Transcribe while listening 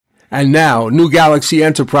And now, New Galaxy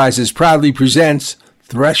Enterprises proudly presents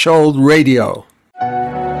Threshold Radio.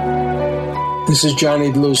 This is Johnny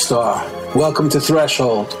Blue Star. Welcome to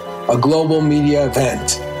Threshold, a global media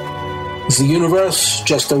event. Is the universe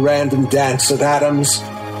just a random dance of atoms,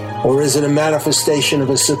 or is it a manifestation of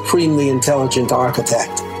a supremely intelligent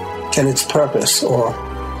architect? Can its purpose, or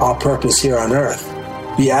our purpose here on Earth,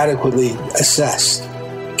 be adequately assessed?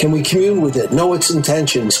 Can we commune with it, know its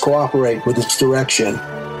intentions, cooperate with its direction?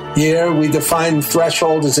 Here, we define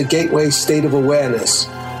threshold as a gateway state of awareness,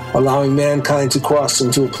 allowing mankind to cross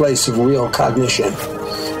into a place of real cognition.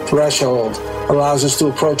 Threshold allows us to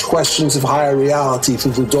approach questions of higher reality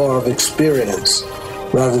through the door of experience,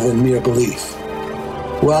 rather than mere belief.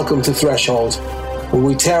 Welcome to Threshold, where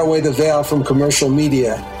we tear away the veil from commercial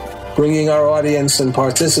media, bringing our audience and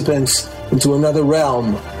participants into another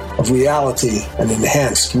realm of reality and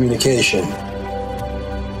enhanced communication.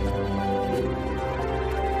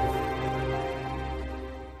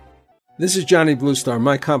 This is Johnny Blue Star.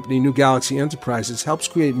 My company, New Galaxy Enterprises, helps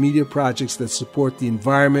create media projects that support the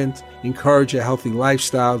environment, encourage a healthy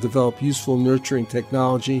lifestyle, develop useful, nurturing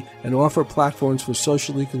technology, and offer platforms for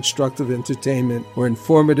socially constructive entertainment or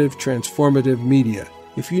informative, transformative media.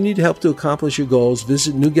 If you need help to accomplish your goals,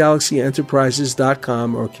 visit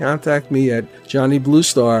newgalaxyenterprises.com or contact me at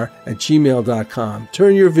johnnybluestar@gmail.com.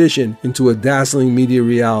 Turn your vision into a dazzling media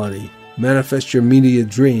reality. Manifest your media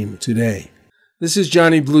dream today. This is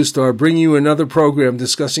Johnny Blue Star bringing you another program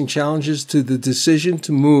discussing challenges to the decision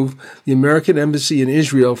to move the American Embassy in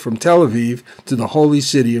Israel from Tel Aviv to the holy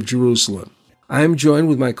city of Jerusalem. I am joined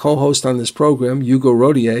with my co-host on this program, Hugo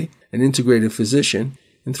Rodier, an integrative physician.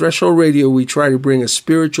 In Threshold Radio, we try to bring a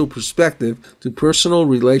spiritual perspective to personal,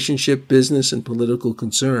 relationship, business, and political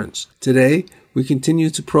concerns. Today, we continue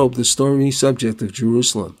to probe the stormy subject of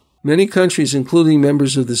Jerusalem. Many countries, including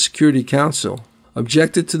members of the Security Council,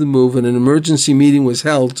 objected to the move, and an emergency meeting was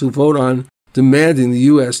held to vote on demanding the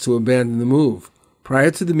U.S. to abandon the move.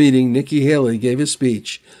 Prior to the meeting, Nikki Haley gave a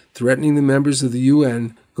speech threatening the members of the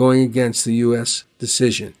UN going against the U.S.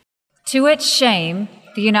 decision. To its shame,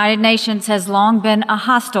 the United Nations has long been a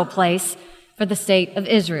hostile place for the state of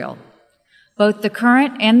Israel. Both the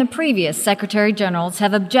current and the previous Secretary Generals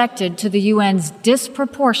have objected to the UN's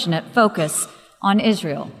disproportionate focus on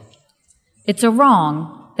Israel. It's a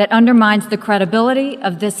wrong that undermines the credibility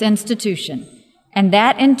of this institution, and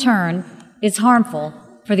that in turn is harmful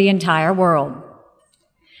for the entire world.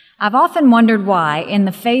 I've often wondered why, in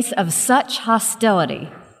the face of such hostility,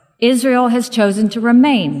 Israel has chosen to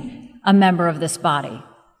remain a member of this body.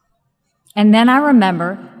 And then I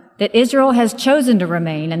remember that Israel has chosen to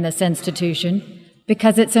remain in this institution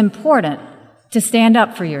because it's important to stand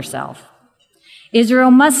up for yourself. Israel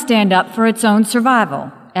must stand up for its own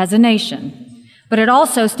survival as a nation, but it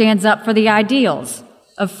also stands up for the ideals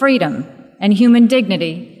of freedom and human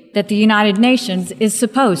dignity that the United Nations is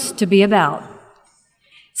supposed to be about.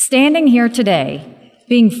 Standing here today,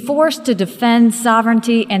 being forced to defend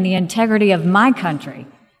sovereignty and the integrity of my country,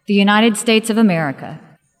 the United States of America,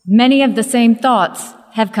 many of the same thoughts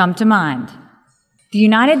have come to mind. The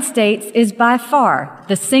United States is by far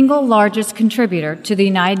the single largest contributor to the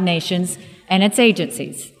United Nations and its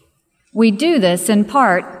agencies. We do this in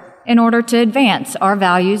part in order to advance our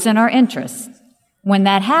values and our interests. When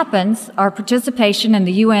that happens, our participation in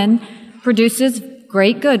the UN produces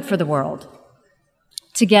great good for the world.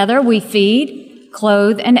 Together, we feed,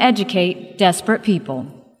 clothe, and educate desperate people.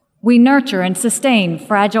 We nurture and sustain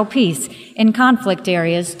fragile peace in conflict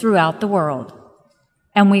areas throughout the world.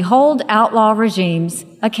 And we hold outlaw regimes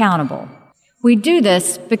accountable. We do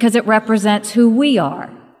this because it represents who we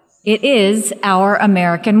are. It is our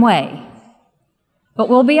American way. But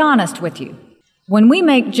we'll be honest with you. When we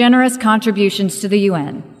make generous contributions to the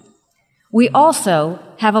UN, we also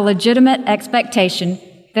have a legitimate expectation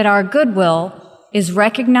that our goodwill is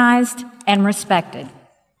recognized and respected.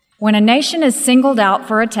 When a nation is singled out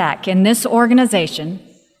for attack in this organization,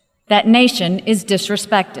 that nation is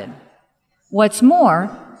disrespected. What's more,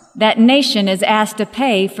 that nation is asked to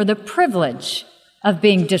pay for the privilege of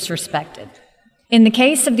being disrespected. In the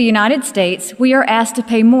case of the United States, we are asked to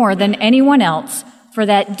pay more than anyone else for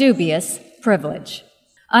that dubious privilege.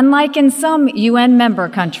 Unlike in some UN member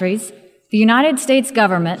countries, the United States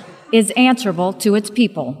government is answerable to its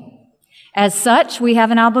people. As such, we have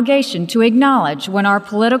an obligation to acknowledge when our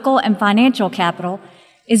political and financial capital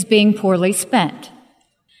is being poorly spent.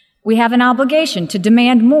 We have an obligation to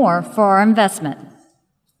demand more for our investment.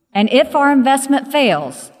 And if our investment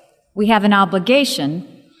fails, we have an obligation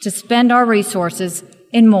to spend our resources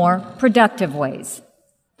in more productive ways.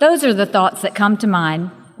 Those are the thoughts that come to mind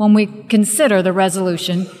when we consider the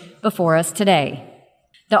resolution before us today.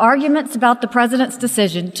 The arguments about the president's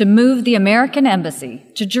decision to move the American embassy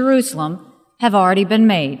to Jerusalem have already been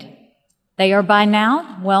made. They are by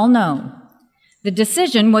now well known. The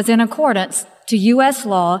decision was in accordance to U.S.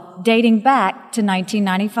 law dating back to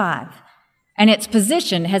 1995, and its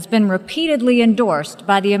position has been repeatedly endorsed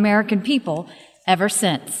by the American people ever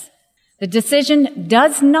since. The decision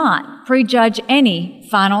does not prejudge any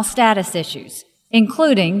final status issues,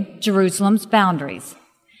 including Jerusalem's boundaries.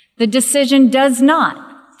 The decision does not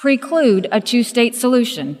preclude a two-state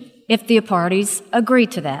solution if the parties agree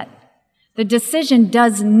to that. The decision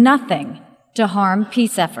does nothing to harm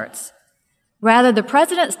peace efforts. Rather, the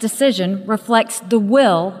president's decision reflects the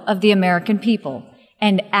will of the American people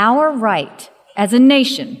and our right as a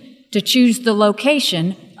nation to choose the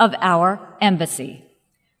location of our embassy.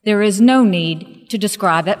 There is no need to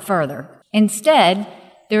describe it further. Instead,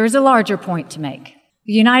 there is a larger point to make.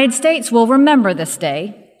 The United States will remember this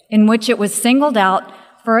day in which it was singled out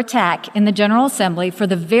for attack in the General Assembly for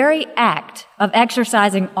the very act of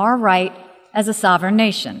exercising our right as a sovereign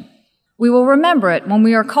nation. We will remember it when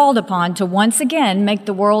we are called upon to once again make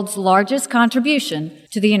the world's largest contribution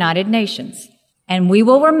to the United Nations. And we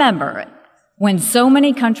will remember it when so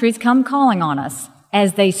many countries come calling on us,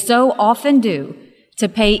 as they so often do, to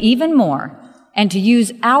pay even more and to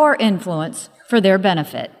use our influence for their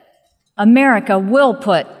benefit. America will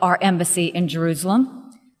put our embassy in Jerusalem.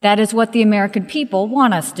 That is what the American people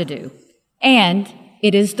want us to do. And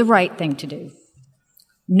it is the right thing to do.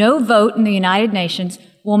 No vote in the United Nations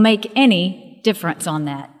will make any difference on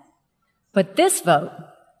that. But this vote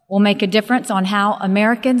will make a difference on how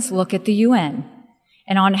Americans look at the UN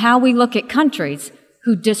and on how we look at countries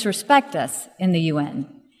who disrespect us in the UN.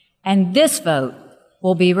 And this vote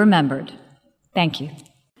will be remembered. Thank you.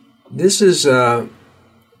 This is,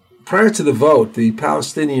 prior to the vote, the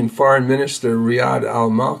Palestinian Foreign Minister Riyad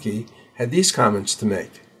al-Malki had these comments to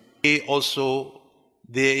make. They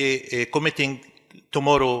committing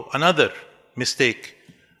tomorrow another mistake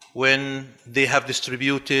when they have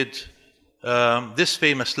distributed this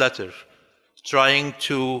famous letter trying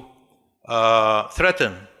to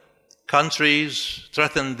threaten countries,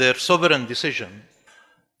 threaten their sovereign decision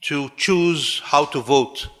to choose how to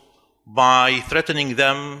vote by threatening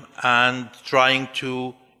them and trying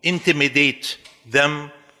to intimidate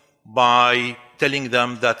them by telling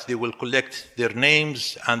them that they will collect their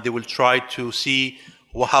names and they will try to see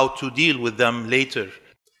how to deal with them later.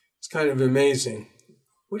 It's kind of amazing.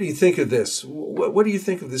 What do you think of this? What do you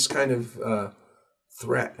think of this kind of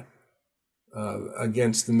threat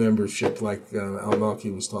against the membership like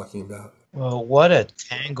al-Malki was talking about? Well, what a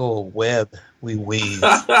tangled web we weave.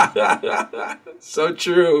 So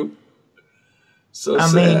true. So sad.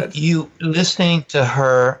 I mean, you listening to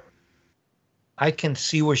her, I can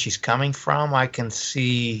see where she's coming from. I can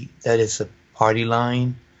see that it's a party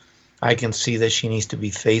line. I can see that she needs to be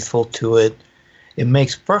faithful to it. It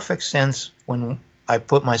makes perfect sense when I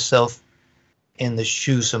put myself in the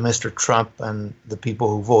shoes of Mr. Trump and the people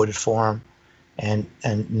who voted for him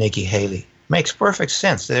and Nikki Haley. Makes perfect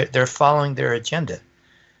sense. They're following their agenda.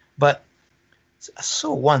 But it's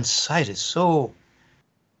so one-sided, so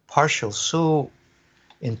partial, so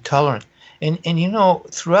intolerant. And you know,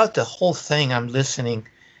 throughout the whole thing I'm listening,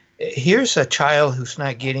 here's a child who's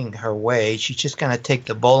not getting her way. She's just going to take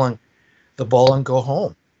the ball and go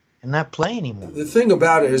home and not play anymore. The thing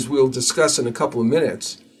about it, as we'll discuss in a couple of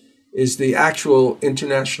minutes, is the actual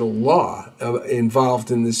international law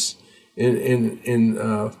involved in this, in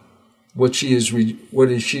what she is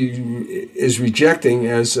rejecting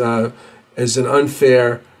as an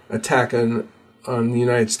unfair attack on the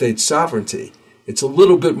United States sovereignty. It's a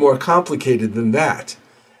little bit more complicated than that,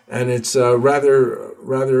 and it's rather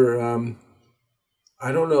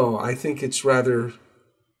I don't know. I think it's rather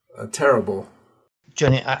terrible.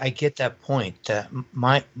 Johnny, I get that point.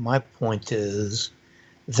 My point is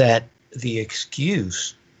that the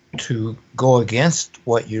excuse to go against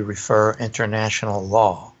what you refer international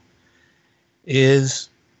law is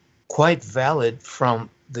quite valid from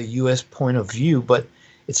the U.S. point of view, but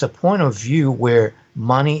it's a point of view where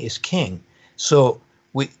money is king. So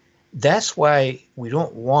that's why we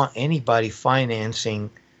don't want anybody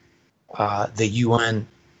financing the UN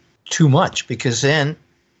too much, because then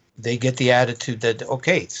they get the attitude that,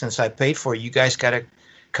 okay, since I paid for it, you guys got to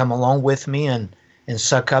come along with me and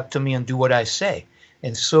suck up to me and do what I say.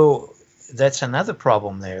 And so that's another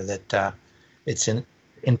problem there, that it's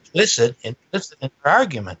implicit in their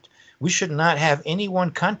argument. We should not have any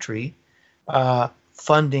one country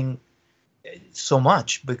funding so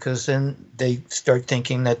much, because then they start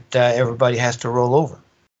thinking that everybody has to roll over.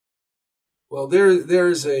 Well, there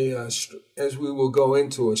is as we will go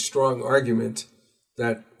into, a strong argument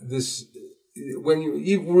that this, when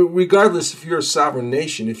you, regardless if you're a sovereign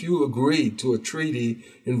nation, if you agree to a treaty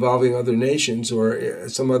involving other nations or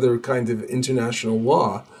some other kind of international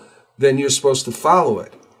law, then you're supposed to follow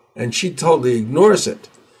it. And she totally ignores it.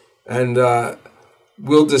 And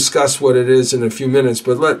we'll discuss what it is in a few minutes.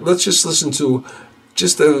 But let's just listen to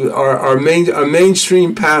just our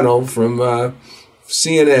mainstream panel from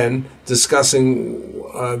CNN discussing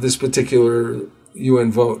this particular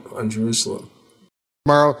UN vote on Jerusalem.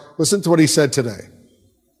 Tomorrow, listen to what he said today.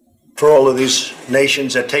 For all of these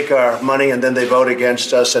nations that take our money and then they vote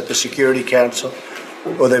against us at the Security Council,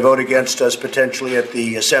 or they vote against us potentially at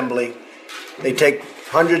the Assembly, they take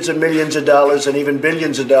hundreds of millions of dollars and even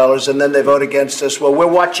billions of dollars, and then they vote against us. Well, we're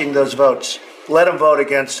watching those votes. Let them vote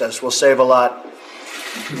against us. We'll save a lot.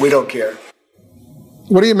 We don't care.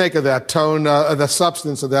 What do you make of that tone, the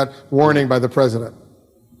substance of that warning by the president?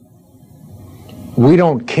 We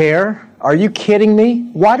don't care? Are you kidding me?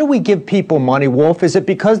 Why do we give people money, Wolf? Is it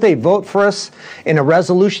because they vote for us in a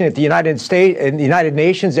resolution at the United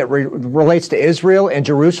Nations that relates to Israel and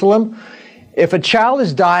Jerusalem? If a child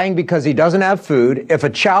is dying because he doesn't have food, if a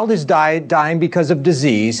child is dying because of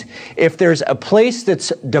disease, if there's a place that's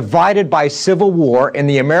divided by civil war and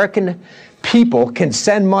the American people can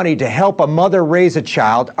send money to help a mother raise a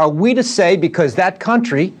child, are we to say because that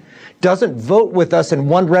country doesn't vote with us in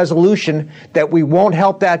one resolution that we won't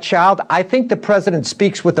help that child? I think the president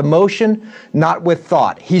speaks with emotion, not with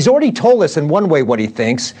thought. He's already told us in one way what he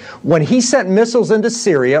thinks. When he sent missiles into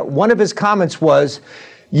Syria, one of his comments was,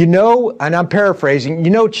 you know, and I'm paraphrasing, you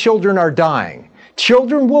know, children are dying.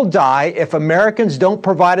 Children will die if Americans don't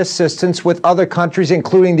provide assistance with other countries,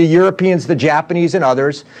 including the Europeans, the Japanese, and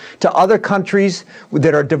others, to other countries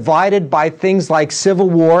that are divided by things like civil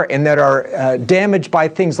war and that are damaged by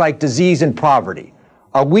things like disease and poverty.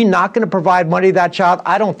 Are we not going to provide money to that child?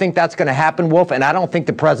 I don't think that's going to happen, Wolf, and I don't think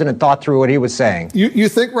the president thought through what he was saying. You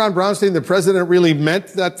think, Ron Brownstein, the president really meant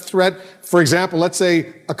that threat? For example, let's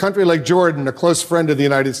say a country like Jordan, a close friend of the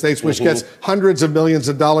United States, which gets hundreds of millions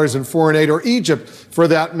of dollars in foreign aid, or Egypt, for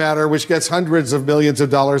that matter, which gets hundreds of millions of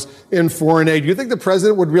dollars in foreign aid. You think the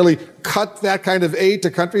president would really cut that kind of aid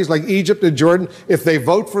to countries like Egypt and Jordan if they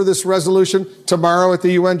vote for this resolution tomorrow at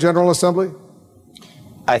the UN General Assembly?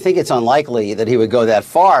 I think it's unlikely that he would go that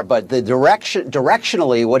far, but the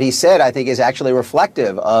directionally, what he said, I think, is actually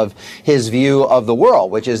reflective of his view of the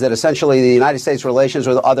world, which is that essentially the United States relations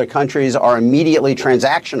with other countries are immediately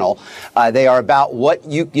transactional. They are about what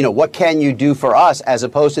what can you do for us, as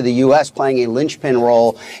opposed to the U.S. playing a linchpin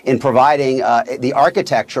role in providing the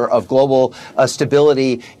architecture of global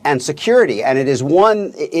stability and security. And it is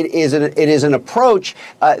an approach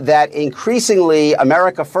that increasingly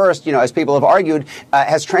America first, as people have argued,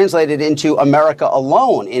 has translated into America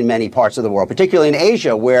alone in many parts of the world, particularly in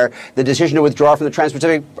Asia, where the decision to withdraw from the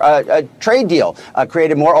Trans-Pacific trade deal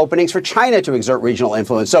created more openings for China to exert regional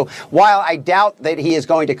influence. So while I doubt that he is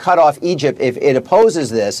going to cut off Egypt if it opposes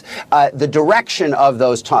this, the direction of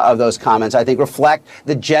those comments, I think, reflect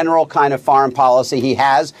the general kind of foreign policy he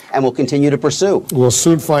has and will continue to pursue. We'll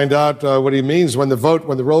soon find out what he means when the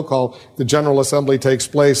roll call, the General Assembly takes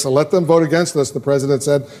place. So let them vote against us, the president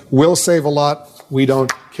said. We'll save a lot. We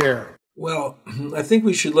don't care. Well, I think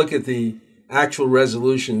we should look at the actual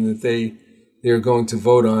resolution that they're going to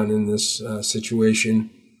vote on in this situation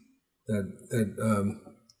that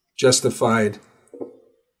justified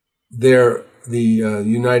the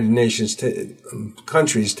United Nations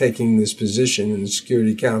countries taking this position in the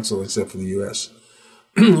Security Council, except for the U.S.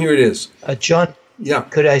 Here it is. John, yeah.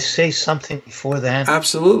 Could I say something before that?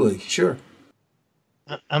 Absolutely, sure.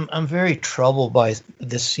 I'm very troubled by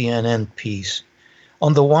the CNN piece.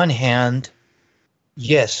 On the one hand,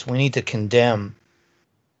 yes, we need to condemn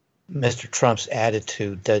Mr. Trump's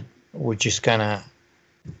attitude that we're just going to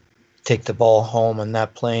take the ball home and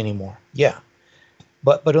not play anymore. Yeah.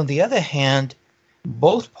 But on the other hand,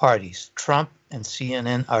 both parties, Trump and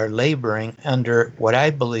CNN, are laboring under what I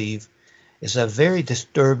believe is a very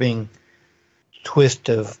disturbing twist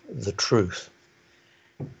of the truth.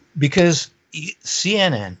 Because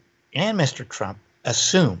CNN and Mr. Trump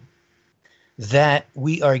assume that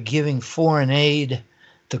we are giving foreign aid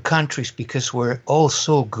to countries because we're oh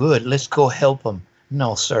so good. Let's go help them.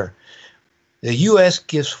 No, sir. The U.S.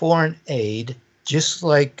 gives foreign aid, just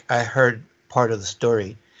like I heard part of the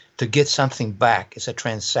story, to get something back. It's a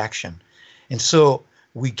transaction. And so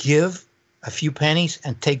we give a few pennies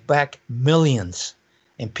and take back millions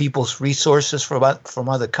in people's resources from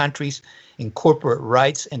other countries, in corporate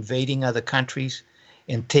rights, invading other countries,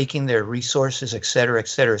 and taking their resources, et cetera, et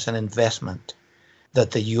cetera. It's an investment.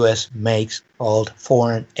 that the U.S. makes called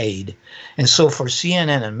foreign aid. And so for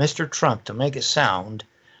CNN and Mr. Trump to make it sound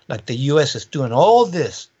like the U.S. is doing all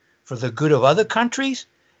this for the good of other countries,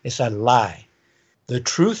 it's a lie. The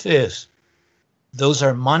truth is, those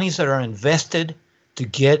are monies that are invested to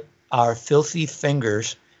get our filthy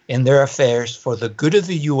fingers in their affairs for the good of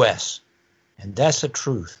the U.S. And that's the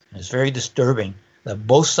truth. And it's very disturbing that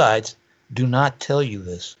both sides do not tell you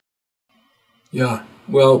this. Yeah,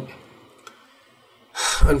 well,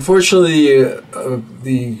 unfortunately,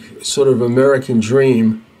 the sort of American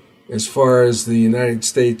dream, as far as the United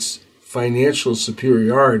States financial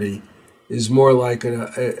superiority, is more like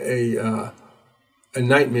a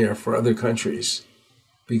nightmare for other countries,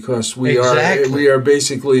 because we are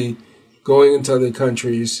basically going into other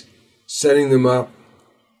countries, setting them up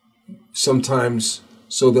sometimes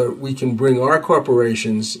so that we can bring our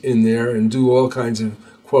corporations in there and do all kinds of,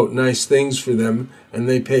 quote, nice things for them, and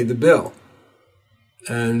they pay the bill.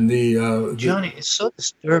 And Johnny, it's so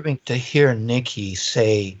disturbing to hear Nikki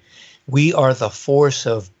say, we are the force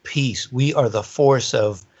of peace. We are the force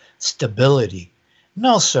of stability.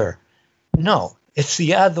 No, sir. No, it's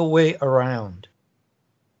the other way around.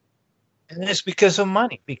 And it's because of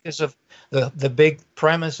money, because of the big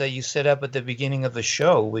premise that you set up at the beginning of the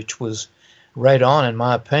show, which was right on, in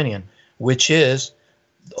my opinion, which is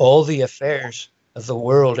all the affairs of the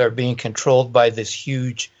world are being controlled by this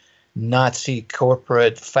huge Nazi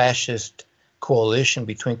corporate fascist coalition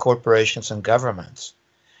between corporations and governments.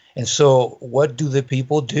 And so what do the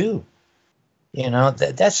people do? You know,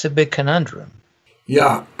 that's a big conundrum.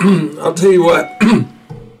 Yeah, I'll tell you what,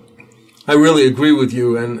 I really agree with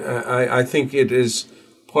you, and I think it is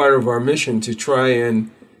part of our mission to try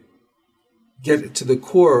and get to the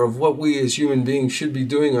core of what we as human beings should be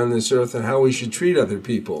doing on this earth and how we should treat other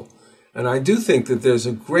people. And I do think that there's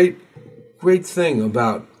a great thing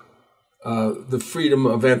about the freedom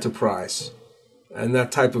of enterprise and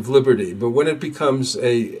that type of liberty. But when it becomes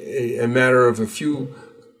a matter of a few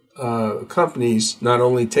companies not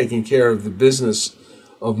only taking care of the business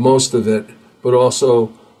of most of it, but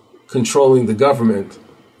also controlling the government,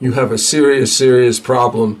 you have a serious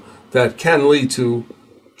problem that can lead to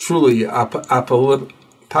truly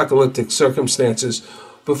apocalyptic circumstances.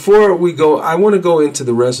 Before we go, I want to go into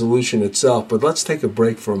the resolution itself, but let's take a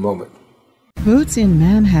break for a moment. Boots in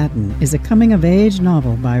Manhattan is a coming-of-age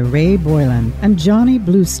novel by Ray Boylan and Johnny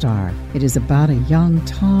Blue Star. It is about a young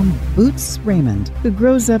Tom Boots Raymond who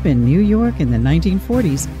grows up in New York in the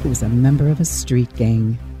 1940s who was a member of a street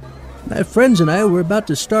gang. My friends and I were about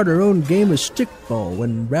to start our own game of stickball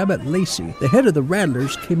when Rabbit Lacey, the head of the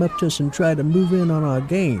Rattlers, came up to us and tried to move in on our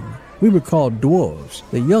game. We were called dwarves,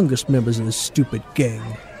 the youngest members of this stupid gang.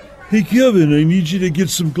 Hey, Kevin, I need you to get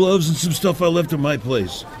some gloves and some stuff I left at my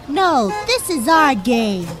place. No, this is our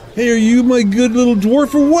game. Hey, are you my good little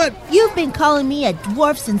dwarf or what? You've been calling me a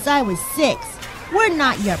dwarf since I was 6. We're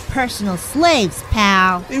not your personal slaves,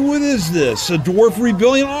 pal. Hey, what is this? A dwarf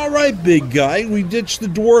rebellion? All right, big guy. We ditched the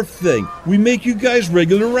dwarf thing. We make you guys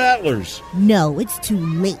regular rattlers. No, it's too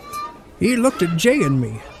late. He looked at Jay and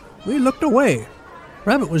me. We looked away.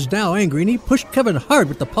 Rabbit was now angry, and he pushed Kevin hard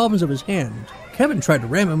with the palms of his hand. Kevin tried to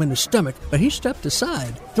ram him in the stomach, but he stepped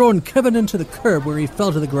aside, throwing Kevin into the curb where he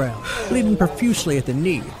fell to the ground, bleeding profusely at the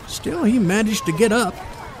knee. Still, he managed to get up.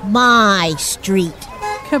 My street.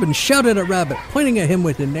 Kevin shouted at Rabbit, pointing at him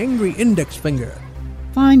with an angry index finger.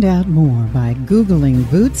 Find out more by Googling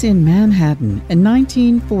Boots in Manhattan, a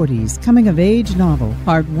 1940s coming-of-age novel,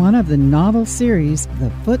 part 1 of the novel series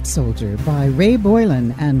The Foot Soldier by Ray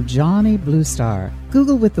Boylan and Johnny Blue Star.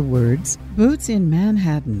 Google with the words Boots in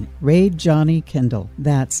Manhattan, Ray Johnny Kindle.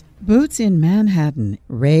 That's Boots in Manhattan,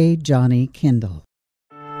 Ray Johnny Kindle.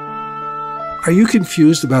 Are you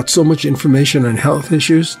confused about so much information on health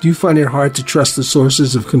issues? Do you find it hard to trust the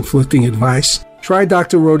sources of conflicting advice? Try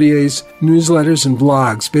Dr. Rodier's newsletters and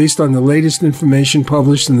blogs based on the latest information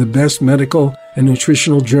published in the best medical and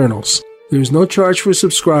nutritional journals. There is no charge for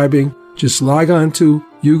subscribing. Just log on to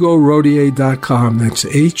HugoRodier.com. That's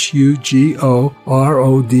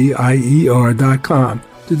HugoRodier.com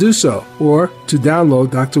to do so, or to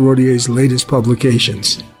download Dr. Rodier's latest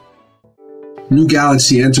publications. New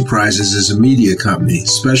Galaxy Enterprises is a media company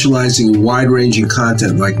specializing in wide-ranging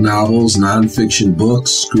content like novels, nonfiction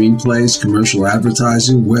books, screenplays, commercial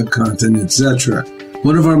advertising, web content, etc.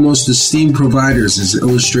 One of our most esteemed providers is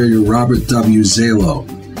illustrator Robert W. Zalo.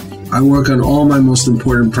 I work on all my most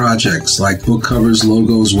important projects like book covers,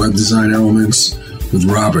 logos, web design elements with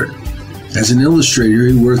Robert. As an illustrator,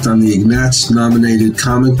 he worked on the Ignatz-nominated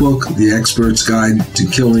comic book, The Expert's Guide to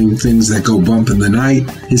Killing Things That Go Bump in the Night.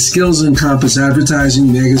 His skills encompass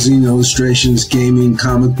advertising, magazine illustrations, gaming,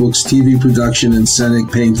 comic books, TV production, and scenic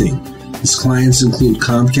painting. His clients include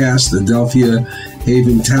Comcast, Adelphia,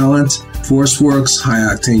 Haven Talent, ForceWorks,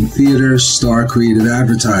 High Octane Theater, Star Creative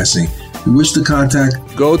Advertising. If you wish to contact,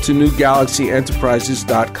 go to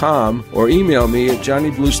newgalaxyenterprises.com or email me at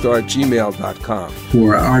johnnybluestar@gmail.com.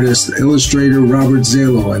 For artist, illustrator Robert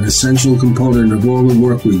Zalo, an essential component of all the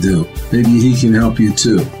work we do. Maybe he can help you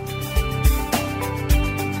too.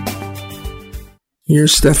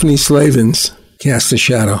 Here's Stephanie Slavin's Cast a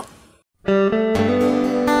Shadow.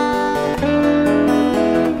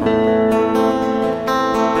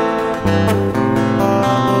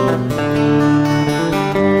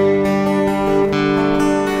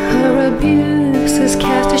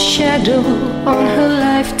 On her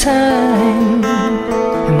lifetime, and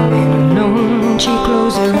when alone she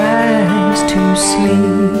closed her eyes to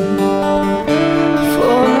sleep.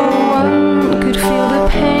 For no one could feel the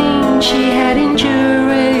pain she had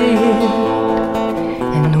endured,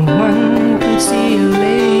 and no one could see her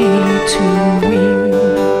lay to weep.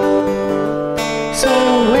 So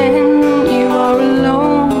when you are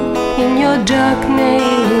alone in your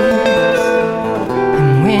darkness,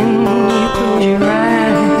 and when you close your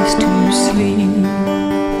eyes to sleep,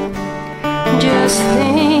 just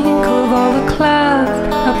think of all the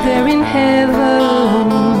clouds up there in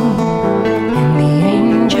heaven, and the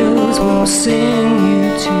angels will sing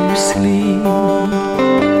you to sleep.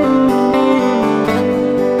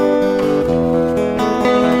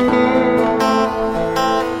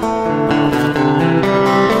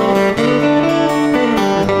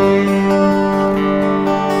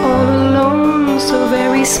 All alone, so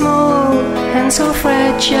very small and so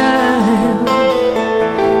fragile,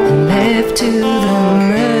 and left to the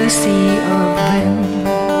mercy of them.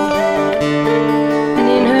 And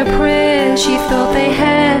in her prayers she thought they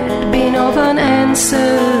had been all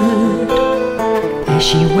unanswered, as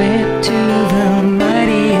she wept to the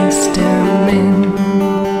mightiest of men.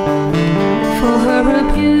 For her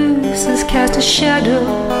abuses cast a shadow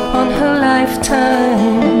on her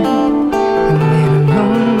lifetime, and when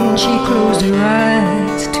alone she closed her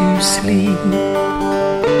eyes to sleep.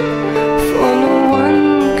 For no one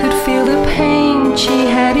could feel the pain she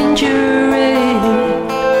had endured,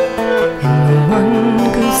 and no one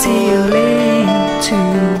could see her lay to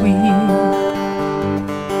weep.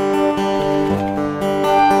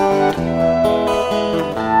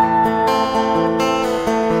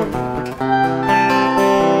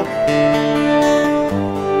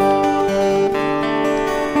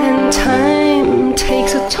 And time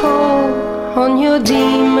takes a toll on your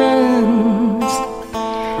demons,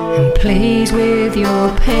 and plays with your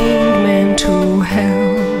pained mental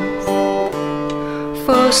health.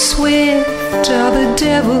 For swift are the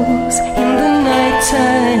devils in the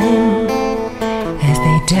nighttime, as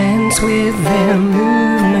they dance with their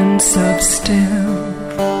movements of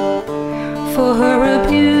stealth. For her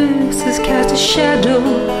abuses cast a shadow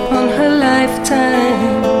on her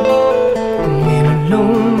lifetime, and when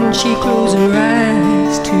alone she closed her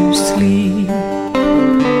eyes to sleep.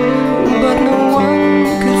 But no one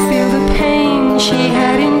could feel the pain she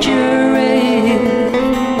had endured,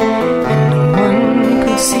 and no one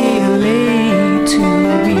could see her lay to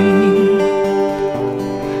weep.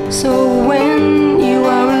 So when you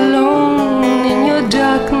are alone in your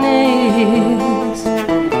darkness,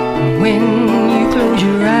 and when you close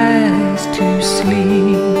your eyes to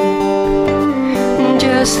sleep,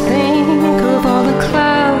 just think of all the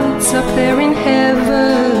clouds up there in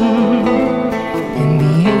heaven, and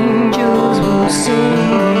the angels will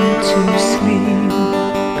sing you to sleep.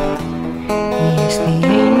 Yes, the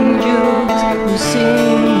angels will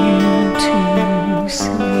sing you to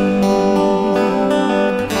sleep.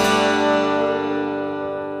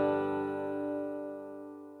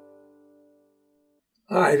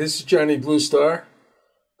 Hi, this is Johnny Blue Star.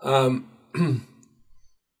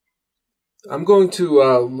 I'm going to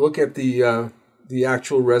look at the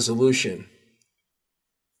actual resolution.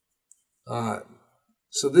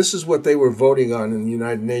 So this is what they were voting on in the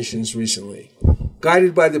United Nations recently.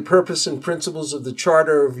 Guided by the purpose and principles of the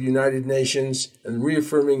Charter of the United Nations and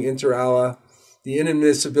reaffirming inter alia the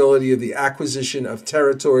inadmissibility of the acquisition of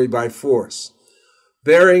territory by force,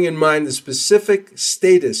 bearing in mind the specific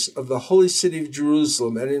status of the Holy City of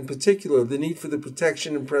Jerusalem, and in particular the need for the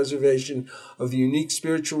protection and preservation of the unique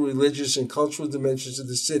spiritual, religious, and cultural dimensions of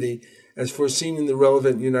the city as foreseen in the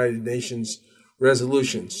relevant United Nations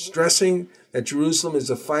resolutions, stressing that Jerusalem is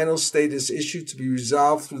a final status issue to be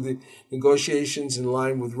resolved through the negotiations in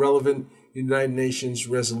line with relevant United Nations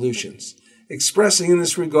resolutions. expressing in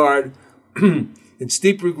this regard its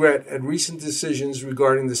deep regret at recent decisions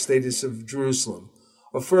regarding the status of Jerusalem,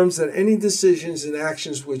 affirms that any decisions and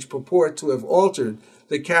actions which purport to have altered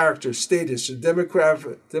the character, status, or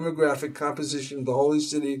demographic composition of the holy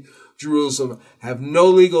city of Jerusalem have no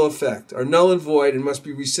legal effect, are null and void, and must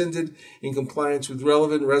be rescinded in compliance with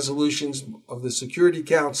relevant resolutions of the Security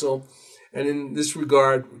Council, and in this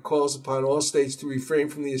regard calls upon all states to refrain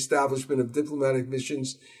from the establishment of diplomatic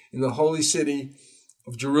missions in the holy city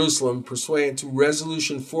of Jerusalem pursuant to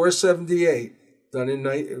Resolution 478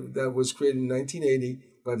 that was created in 1980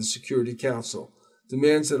 by the Security Council.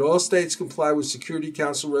 Demands that all states comply with Security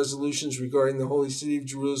Council resolutions regarding the holy city of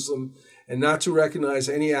Jerusalem and not to recognize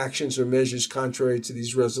any actions or measures contrary to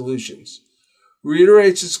these resolutions.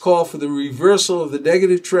 Reiterates its call for the reversal of the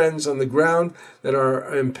negative trends on the ground that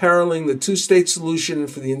are imperiling the two-state solution and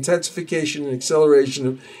for the intensification and acceleration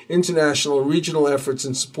of international and regional efforts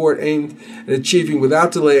and support aimed at achieving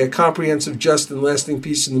without delay a comprehensive, just, and lasting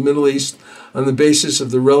peace in the Middle East on the basis of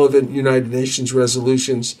the relevant United Nations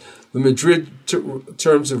resolutions, the Madrid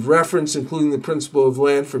terms of reference, including the principle of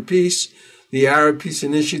land for peace, the Arab Peace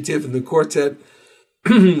Initiative, and the Quartet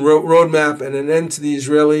roadmap, and an end to the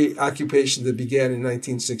Israeli occupation that began in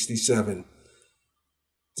 1967.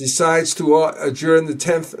 Decides to adjourn the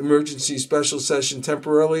 10th emergency special session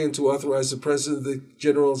temporarily and to authorize the President of the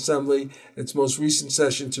General Assembly at its most recent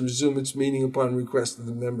session to resume its meeting upon request of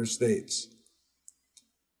the member states.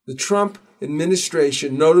 The Trump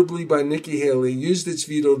administration, notably by Nikki Haley, used its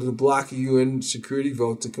veto to block a UN security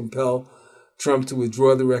vote to compel Trump to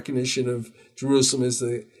withdraw the recognition of Jerusalem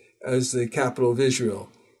as the capital of Israel.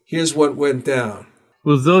 Here's what went down.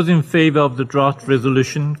 Will those in favor of the draft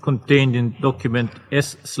resolution contained in document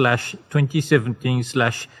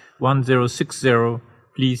S/2017/1060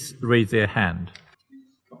 please raise their hand?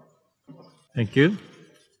 Thank you.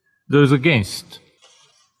 Those against?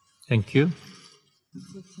 Thank you.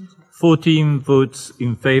 14 votes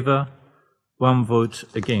in favor, 1 vote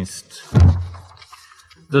against.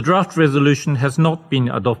 The draft resolution has not been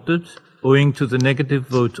adopted owing to the negative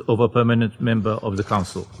vote of a permanent member of the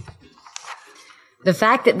Council. The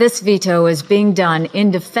fact that this veto is being done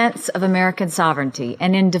in defense of American sovereignty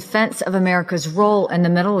and in defense of America's role in the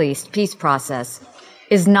Middle East peace process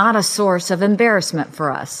is not a source of embarrassment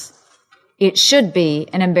for us. It should be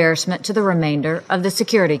an embarrassment to the remainder of the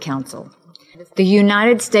Security Council. The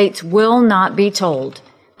United States will not be told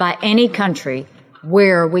by any country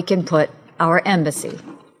where we can put our embassy.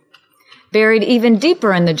 Buried even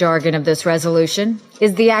deeper in the jargon of this resolution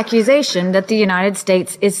is the accusation that the United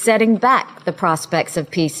States is setting back the prospects of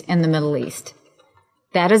peace in the Middle East.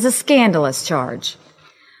 That is a scandalous charge.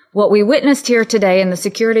 What we witnessed here today in the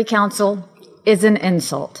Security Council is an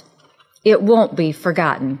insult. It won't be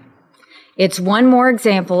forgotten. It's one more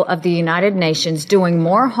example of the United Nations doing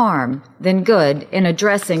more harm than good in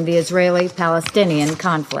addressing the Israeli-Palestinian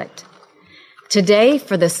conflict. Today,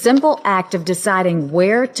 for the simple act of deciding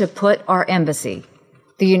where to put our embassy,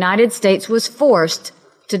 the United States was forced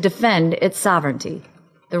to defend its sovereignty.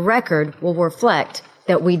 The record will reflect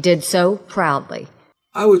that we did so proudly.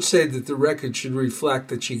 I would say that the record should reflect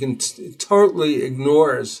that she totally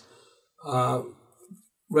ignores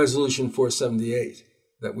Resolution 478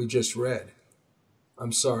 that we just read.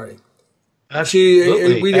 I'm sorry.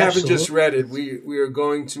 We haven't just read it. We are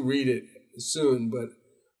going to read it soon, but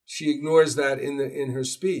she ignores that in her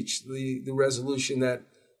speech, the resolution that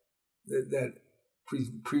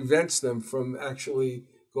prevents them from actually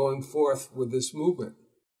going forth with this movement.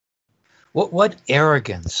 What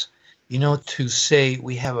arrogance, to say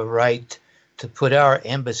we have a right to put our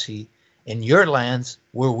embassy in your lands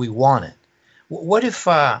where we want it. What if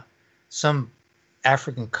some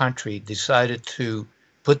African country decided to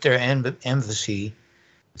put their embassy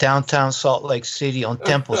downtown Salt Lake City on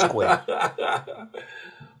Temple Square?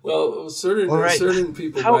 Well, certain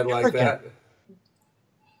people might like that.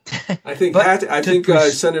 I think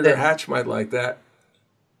Senator Hatch might like that.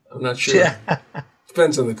 I'm not sure. Yeah.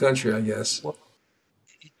 Depends on the country, I guess. Well,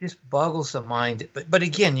 it just boggles the mind. But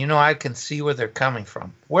again, I can see where they're coming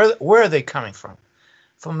from. Where are they coming from?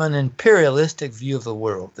 From an imperialistic view of the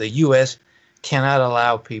world. The U.S. cannot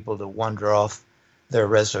allow people to wander off their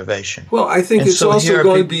reservation. Well, I think it's also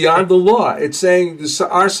going beyond the law. It's saying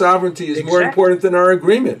our sovereignty is more important than our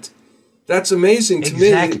agreement. That's amazing to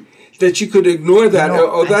me that you could ignore that.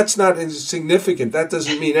 That's not insignificant. That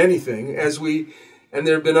doesn't mean anything. And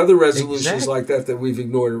there have been other resolutions like that we've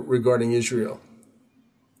ignored regarding Israel.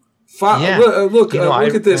 Look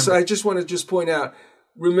at this. I just want to point out.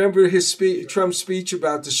 Remember Trump's speech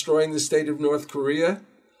about destroying the state of North Korea?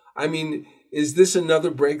 I mean, is this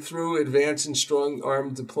another breakthrough advance in strong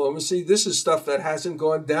armed diplomacy? This is stuff that hasn't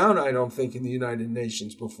gone down, I don't think, in the United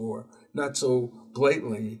Nations before. Not so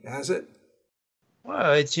blatantly, has it?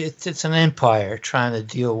 Well, it's an empire trying to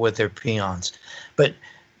deal with their peons. But,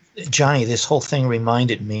 Johnny, this whole thing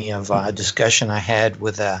reminded me of a discussion I had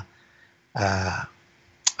with a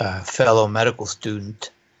fellow medical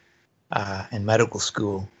student in medical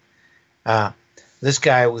school. This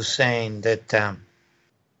guy was saying that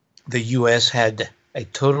the U.S. had a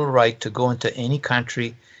total right to go into any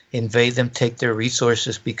country, invade them, take their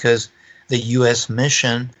resources, because the U.S.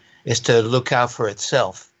 mission is to look out for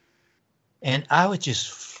itself. And I was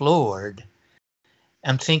just floored.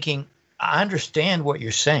 I'm thinking, I understand what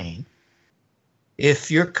you're saying. If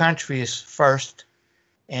your country is first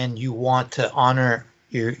and you want to honor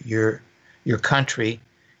your country,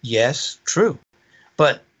 yes, true.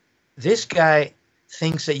 But this guy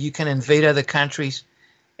thinks that you can invade other countries,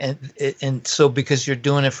 and so because you're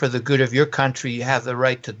doing it for the good of your country, you have the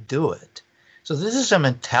right to do it. So this is a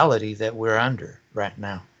mentality that we're under right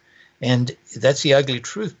now. And that's the ugly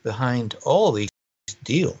truth behind all these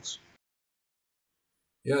deals.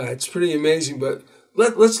 Yeah, it's pretty amazing. But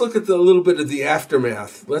let's look at a little bit of the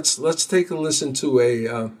aftermath. Let's take a listen to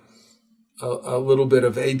a little bit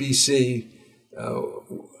of ABC,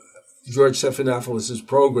 George Stephanopoulos'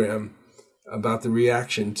 program about the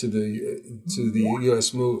reaction to the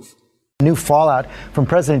U.S. move. New fallout from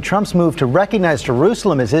President Trump's move to recognize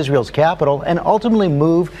Jerusalem as Israel's capital and ultimately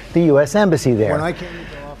move the U.S. embassy there.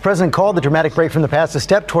 The president called the dramatic break from the past a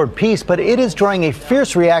step toward peace, but it is drawing a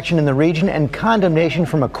fierce reaction in the region and condemnation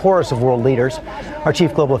from a chorus of world leaders. Our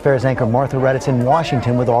chief global affairs anchor Martha Reddit's in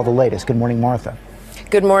Washington with all the latest. Good morning, Martha.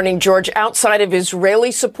 Good morning, George. Outside of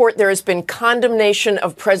Israeli support, there has been condemnation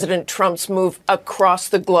of President Trump's move across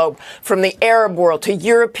the globe, from the Arab world to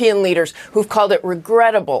European leaders who've called it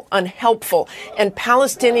regrettable, unhelpful. And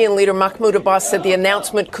Palestinian leader Mahmoud Abbas said the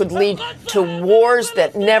announcement could lead to wars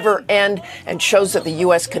that never end and shows that the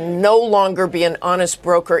U.S. can no longer be an honest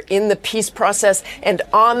broker in the peace process. And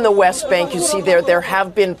on the West Bank, you see there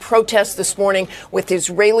have been protests this morning with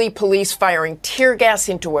Israeli police firing tear gas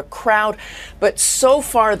into a crowd. But so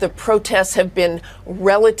far, the protests have been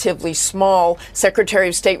relatively small. Secretary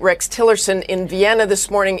of State Rex Tillerson in Vienna this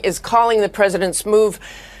morning is calling the president's move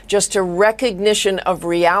just a recognition of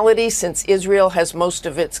reality, since Israel has most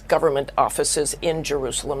of its government offices in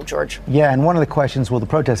Jerusalem. George. Yeah, and one of the questions, will the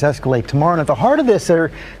protests escalate tomorrow? And at the heart of this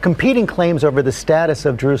are competing claims over the status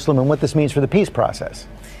of Jerusalem and what this means for the peace process.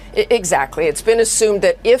 Exactly. It's been assumed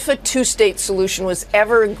that if a two-state solution was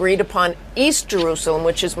ever agreed upon, East Jerusalem,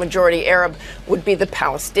 which is majority Arab, would be the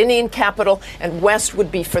Palestinian capital, and West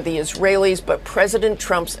would be for the Israelis. But President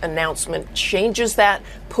Trump's announcement changes that,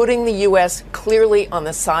 putting the U.S. clearly on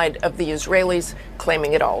the side of the Israelis,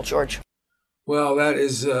 claiming it all. George. Well, that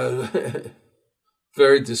is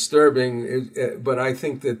very disturbing, but I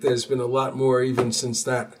think that there's been a lot more even since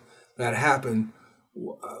that happened.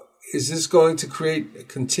 Is this going to create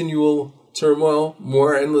continual turmoil,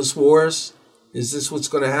 more endless wars? Is this what's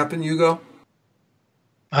going to happen, Hugo?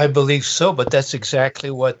 I believe so, but that's exactly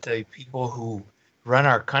what the people who run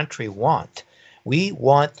our country want.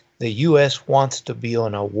 The U.S. wants to be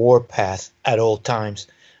on a war path at all times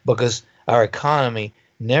because our economy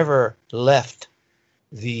never left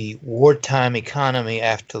the wartime economy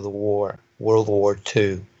after the war, World War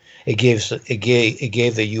II. It gave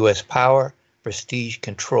the U.S. power, prestige,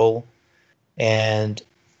 control, and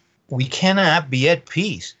we cannot be at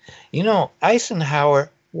peace. You know,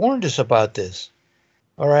 Eisenhower warned us about this,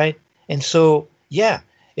 all right? And so, yeah,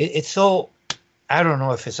 it's so, I don't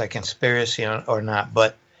know if it's a conspiracy or not,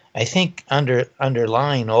 but I think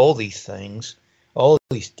underlying all these things, all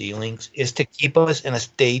these dealings, is to keep us in a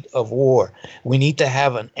state of war. We need to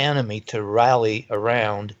have an enemy to rally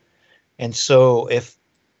around. And so if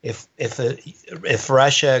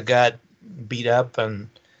Russia got beat up, and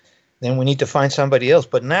then we need to find somebody else.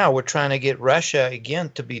 But now we're trying to get Russia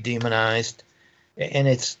again to be demonized, and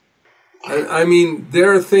it's. I mean,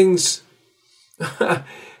 there are things.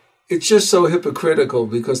 It's just so hypocritical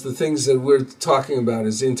because the things that we're talking about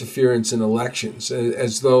is interference in elections,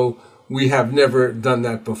 as though we have never done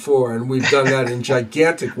that before, and we've done that in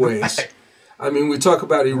gigantic ways. Right. I mean, we talk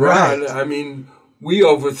about Iran. Right. I mean, we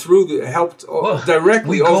helped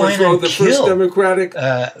directly overthrow the first democratic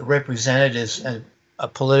representatives and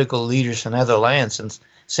political leaders in other lands, in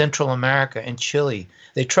Central America and Chile.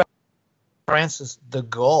 They tried Francis de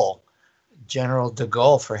Gaulle, General de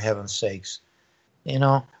Gaulle, for heaven's sakes. You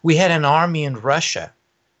know, we had an army in Russia,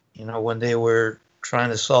 you know, when they were trying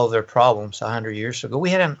to solve their problems 100 years ago.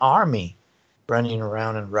 We had an army running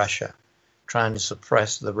around in Russia trying to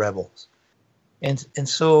suppress the rebels. And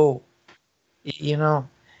so,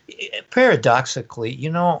 paradoxically,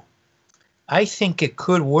 I think it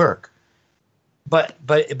could work, but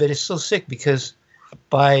it's so sick because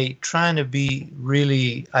by trying to be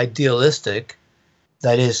really idealistic,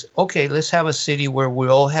 that is, okay, let's have a city where we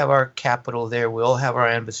all have our capital there, we all have our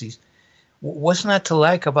embassies. What's not to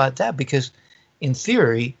like about that? Because in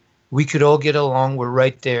theory, we could all get along. We're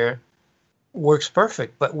right there. Works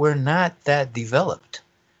perfect, but we're not that developed.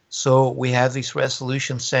 So we have these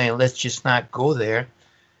resolutions saying, let's just not go there.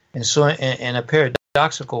 And so in a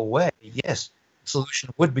paradoxical way, yes, the solution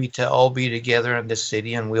would be to all be together in this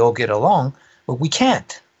city and we all get along, but we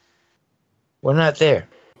can't. We're not there.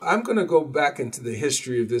 I'm going to go back into the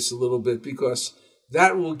history of this a little bit because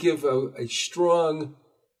that will give a strong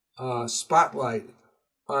spotlight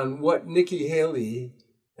on what Nikki Haley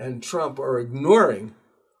and Trump are ignoring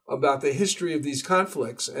about the history of these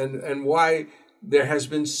conflicts and why there has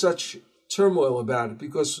been such turmoil about it.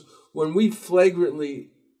 Because when we flagrantly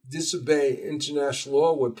disobey international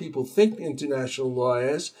law, what people think international law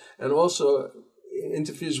is, and also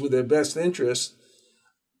interferes with their best interest,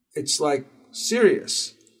 it's like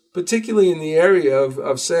serious, particularly in the area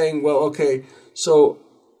of saying, well, okay, so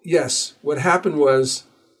yes, what happened was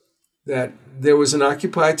that there was an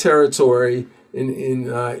occupied territory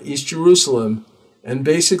in East Jerusalem, and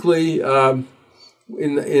basically in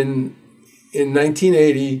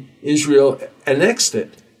 1980, Israel annexed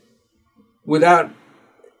it without,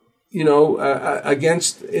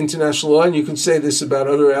 against international law. And you can say this about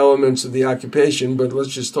other elements of the occupation, but let's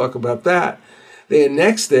just talk about that. They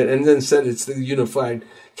annexed it and then said it's the unified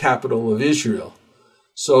capital of Israel.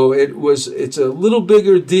 So it's a little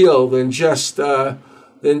bigger deal than just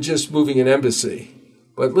moving an embassy.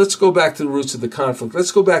 But let's go back to the roots of the conflict.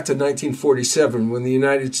 Let's go back to 1947 when the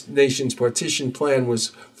United Nations partition plan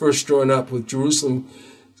was first drawn up with Jerusalem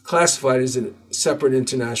classified as a separate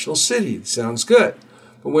international city. It sounds good.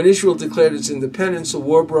 But when Israel declared its independence, a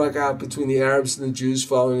war broke out between the Arabs and the Jews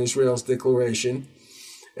following Israel's declaration,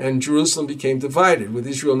 and Jerusalem became divided, with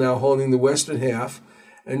Israel now holding the western half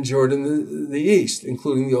and Jordan the east,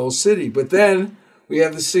 including the Old City. But then we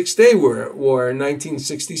have the Six-Day War in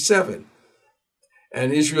 1967.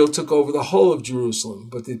 And Israel took over the whole of Jerusalem.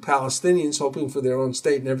 But the Palestinians, hoping for their own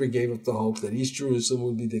state, never gave up the hope that East Jerusalem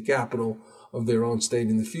would be the capital of their own state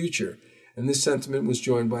in the future. And this sentiment was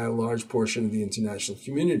joined by a large portion of the international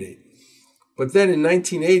community. But then in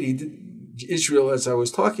 1980, Israel, as I was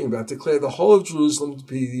talking about, declared the whole of Jerusalem to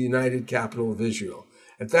be the united capital of Israel.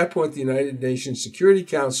 At that point, the United Nations Security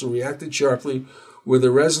Council reacted sharply with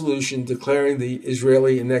a resolution declaring the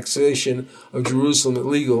Israeli annexation of Jerusalem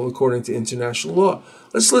illegal according to international law.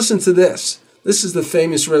 Let's listen to this. This is the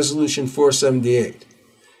famous Resolution 478,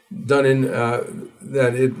 done in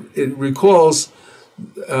that it recalls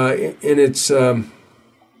the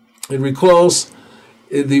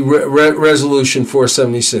Resolution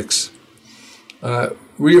 476.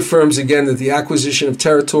 Reaffirms again that the acquisition of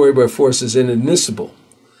territory by force is inadmissible.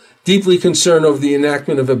 Deeply concerned over the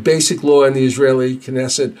enactment of a basic law in the Israeli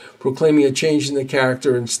Knesset proclaiming a change in the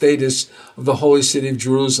character and status of the holy city of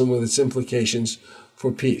Jerusalem with its implications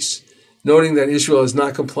for peace. Noting that Israel has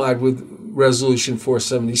not complied with Resolution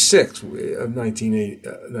 476 of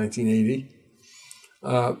 1980.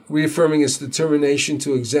 Reaffirming its determination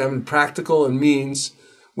to examine practical and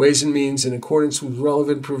ways and means in accordance with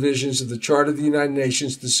relevant provisions of the Charter of the United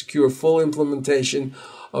Nations to secure full implementation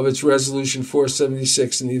of its Resolution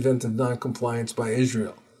 476 in the event of non-compliance by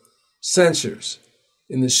Israel. Censors,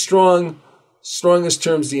 in the strongest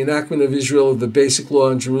terms, the enactment of Israel of the basic law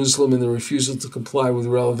in Jerusalem and the refusal to comply with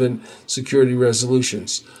relevant security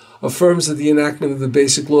resolutions. Affirms that the enactment of the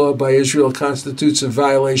basic law by Israel constitutes a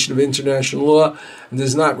violation of international law and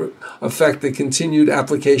does not affect the continued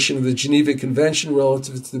application of the Geneva Convention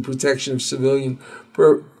relative to the protection of civilian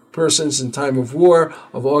persons in time of war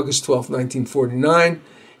of August 12, 1949,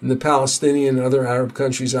 in the Palestinian and other Arab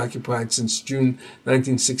countries occupied since June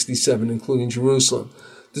 1967, including Jerusalem.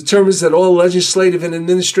 Determines that all legislative and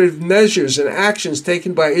administrative measures and actions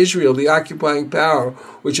taken by Israel, the occupying power,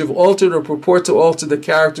 which have altered or purport to alter the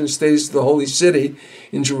character and status of the holy city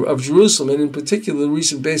of Jerusalem, and in particular the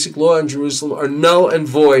recent basic law in Jerusalem, are null and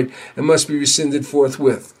void and must be rescinded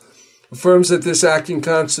forthwith. Affirms that this action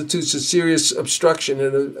constitutes a serious obstruction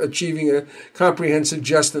in achieving a comprehensive,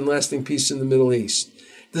 just, and lasting peace in the Middle East.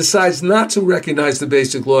 Decides not to recognize the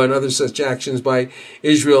basic law and other such actions by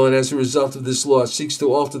Israel, and as a result of this law seeks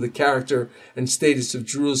to alter the character and status of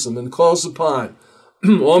Jerusalem, and calls upon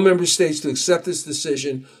all member states to accept this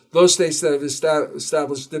decision, those states that have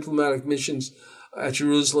established diplomatic missions at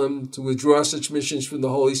Jerusalem to withdraw such missions from the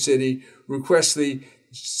holy city, request the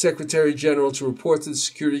Secretary General to report to the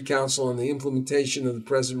Security Council on the implementation of the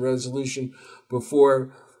present resolution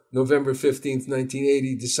before November 15th,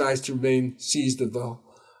 1980, decides to remain seized of the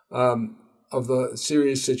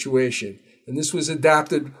serious situation. And this was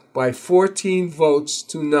adopted by 14 votes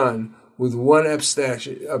to none, with one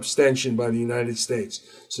abstention by the United States.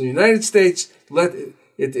 So the United States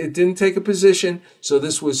it didn't take a position, so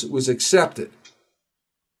this was accepted.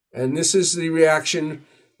 And this is the reaction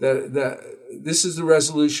this is the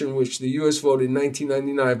resolution which the U.S. voted in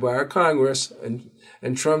 1999 by our Congress,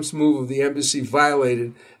 and Trump's move of the embassy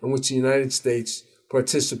violated, and which the United States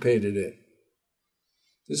participated in.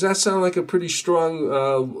 Does that sound like a pretty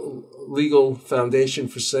strong legal foundation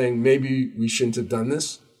for saying maybe we shouldn't have done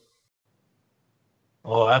this?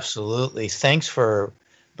 Oh, absolutely. Thanks for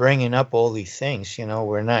bringing up all these things. You know,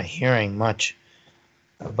 we're not hearing much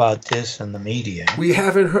about this in the media. We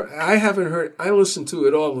haven't heard. I haven't heard. I listen to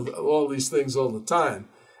it all these things all the time,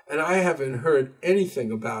 and I haven't heard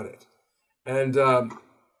anything about it. And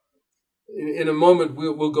in a moment,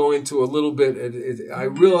 we'll go into a little bit. I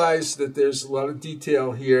realize that there's a lot of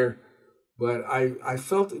detail here, but I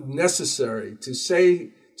felt it necessary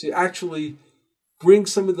to actually bring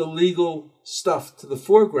some of the legal stuff to the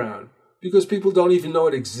foreground, because people don't even know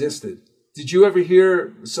it existed. Did you ever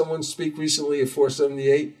hear someone speak recently of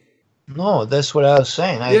 478? No, that's what I was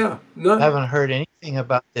saying. I haven't heard anything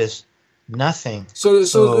about this. Nothing. So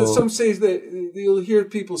some say that you'll hear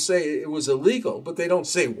people say it was illegal, but they don't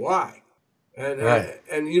say why. And right.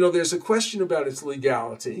 And you know, there's a question about its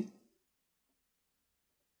legality.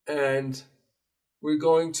 And we're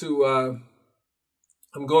going to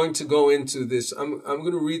I'm going to go into this. I'm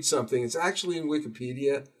going to read something. It's actually in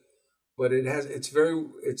Wikipedia, but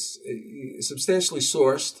it's substantially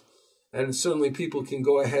sourced, and certainly people can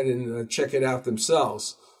go ahead and check it out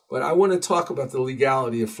themselves. But I want to talk about the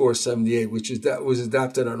legality of 478, which was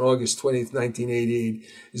adopted on August 20th, 1988,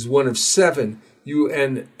 is one of 7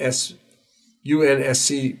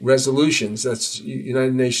 UNSC resolutions, that's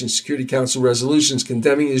United Nations Security Council resolutions,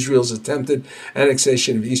 condemning Israel's attempted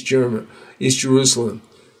annexation of East Jerusalem.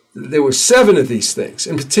 There were 7 of these things.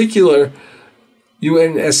 In particular,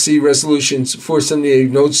 UNSC Resolutions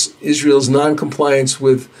 478 notes Israel's non-compliance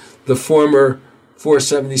with the former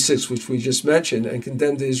 476, which we just mentioned, and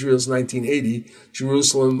condemned Israel's 1980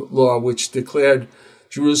 Jerusalem law, which declared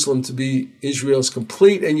Jerusalem to be Israel's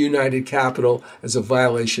complete and united capital as a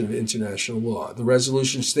violation of international law. The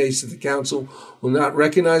resolution states that the Council will not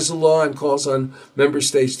recognize the law and calls on member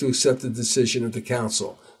states to accept the decision of the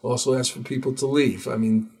Council. It also asks for people to leave,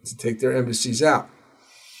 to take their embassies out.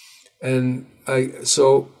 And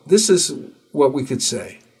so this is what we could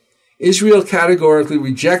say. Israel categorically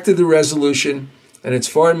rejected the resolution, and its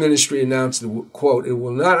foreign ministry announced that, quote, it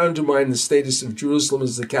will not undermine the status of Jerusalem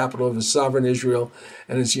as the capital of a sovereign Israel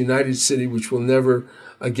and its united city, which will never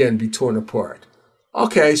again be torn apart.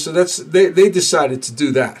 Okay, so they decided to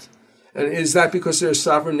do that. And is that because they're a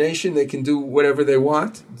sovereign nation? They can do whatever they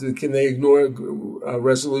want? Can they ignore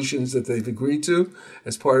resolutions that they've agreed to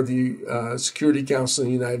as part of the Security Council of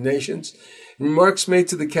the United Nations? In remarks made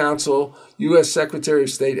to the Council, U.S. Secretary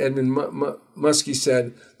of State Edmund Muskie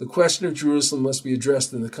said, the question of Jerusalem must be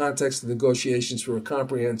addressed in the context of negotiations for a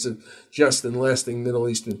comprehensive, just, and lasting Middle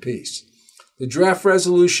Eastern peace. The draft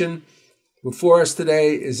resolution before us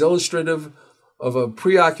today is illustrative of a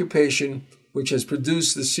preoccupation which has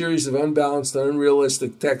produced a series of unbalanced and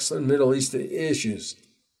unrealistic texts on Middle Eastern issues.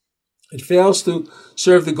 It fails to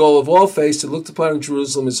serve the goal of all faiths that looked upon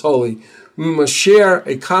Jerusalem as holy. We must share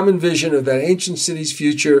a common vision of that ancient city's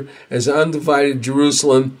future as an undivided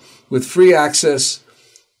Jerusalem with free access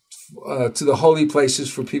to the holy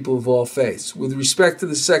places for people of all faiths. With respect to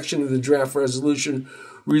the section of the draft resolution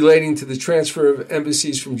relating to the transfer of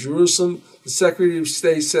embassies from Jerusalem, the Secretary of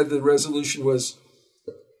State said the resolution was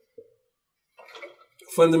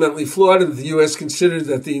fundamentally flawed, and the U.S. considered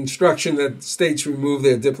that the instruction that states remove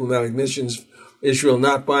their diplomatic missions, Israel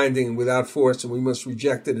not binding and without force, and we must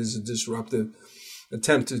reject it as a disruptive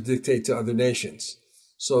attempt to dictate to other nations.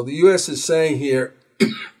 So the U.S. is saying here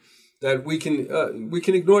that we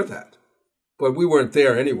can ignore that, but we weren't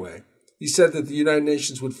there anyway. He said that the United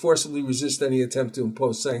Nations would forcibly resist any attempt to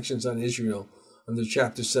impose sanctions on Israel under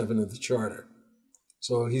Chapter 7 of the Charter.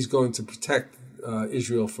 So he's going to protect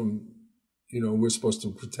Israel from, we're supposed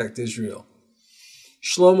to protect Israel.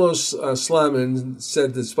 Shlomo Slaman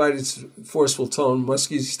said, despite its forceful tone,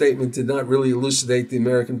 Muskie's statement did not really elucidate the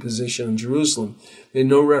American position on Jerusalem. It made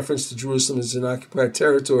no reference to Jerusalem as an occupied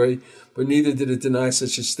territory, but neither did it deny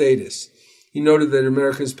such a status. He noted that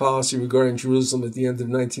America's policy regarding Jerusalem at the end of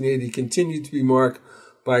 1980 continued to be marked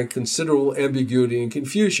by considerable ambiguity and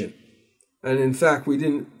confusion. And in fact, we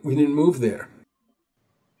didn't move there.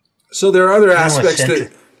 So there are other aspects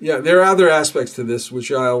to this,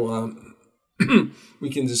 which I'll we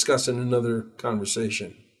can discuss in another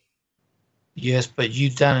conversation. Yes, but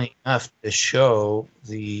you've done enough to show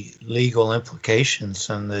the legal implications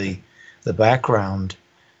and the background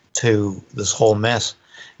to this whole mess.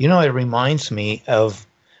 You know, it reminds me of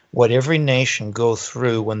what every nation goes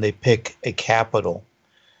through when they pick a capital.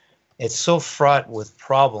 It's so fraught with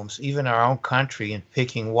problems, even our own country in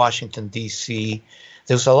picking Washington, D.C.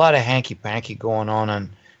 There's a lot of hanky-panky going on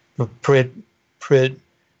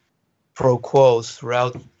pro quos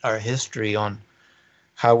throughout our history on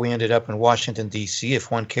how we ended up in Washington, D.C.,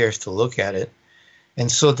 if one cares to look at it.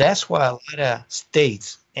 And so that's why a lot of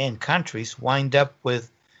states and countries wind up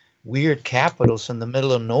with weird capitals in the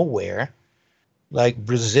middle of nowhere, like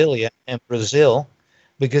Brasilia and Brazil,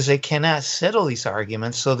 because they cannot settle these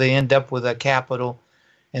arguments, so they end up with a capital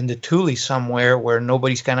in the Thule somewhere where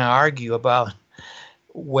nobody's going to argue about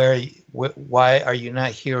why are you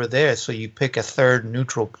not here or there. So you pick a third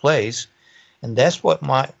neutral place, and that's what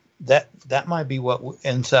that might be what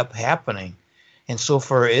ends up happening. And so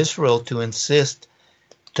for Israel to insist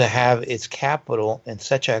to have its capital in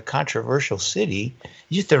such a controversial city,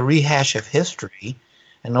 just a rehash of history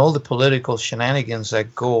and all the political shenanigans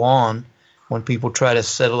that go on when people try to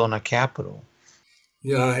settle on a capital.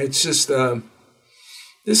 Yeah, it's just,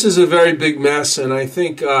 this is a very big mess, and I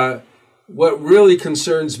think what really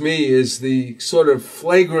concerns me is the sort of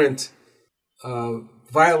flagrant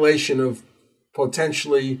violation of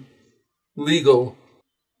potentially legal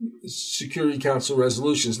Security Council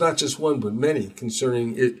resolutions, not just one, but many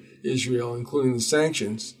concerning Israel, including the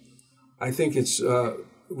sanctions. I think it's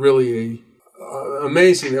really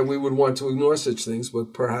amazing that we would want to ignore such things,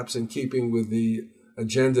 but perhaps in keeping with the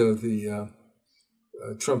agenda of the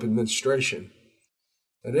Trump administration.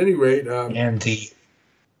 At any rate, and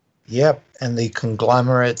the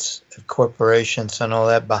conglomerates, corporations, and all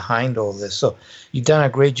that behind all this. So you've done a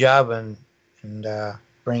great job in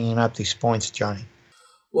bringing up these points, Johnny.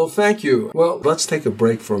 Well, thank you. Well, let's take a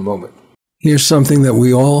break for a moment. Here's something that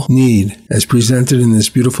we all need, as presented in this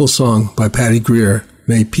beautiful song by Patty Greer,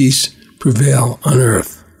 May Peace Prevail on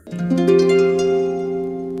Earth.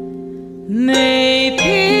 May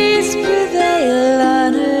peace prevail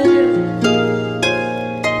on earth,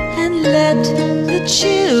 and let the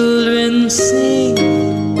children sing.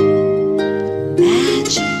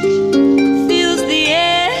 Magic fills the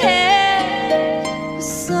air with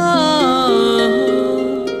song.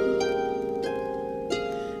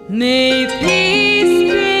 May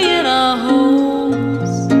peace be in our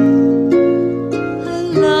homes, a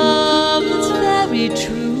love that's very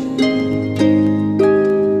true.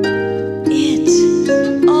 It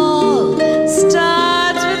all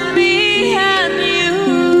starts with me and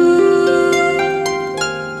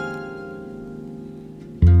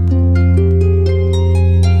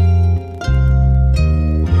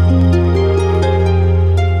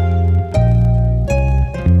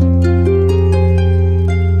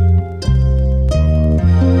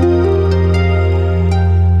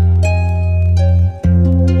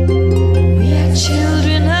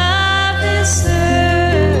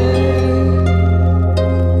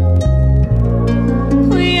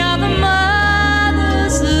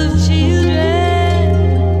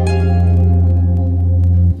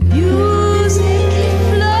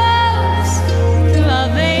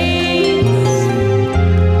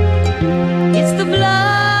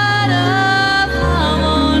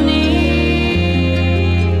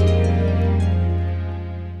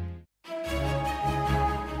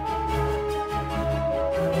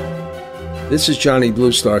This is Johnny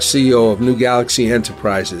Blue Star, CEO of New Galaxy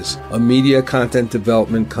Enterprises, a media content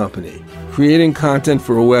development company. Creating content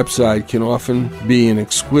for a website can often be an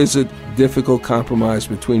exquisite, difficult compromise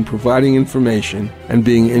between providing information and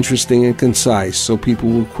being interesting and concise so people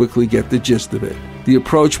will quickly get the gist of it. The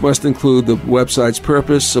approach must include the website's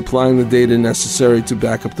purpose, supplying the data necessary to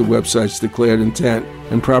back up the website's declared intent,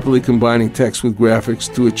 and properly combining text with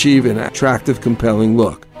graphics to achieve an attractive, compelling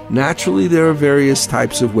look. Naturally, there are various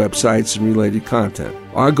types of websites and related content.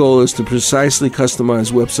 Our goal is to precisely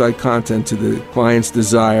customize website content to the client's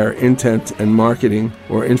desire, intent, and marketing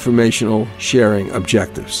or informational sharing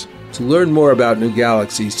objectives. To learn more about New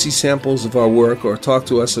Galaxy, see samples of our work, or talk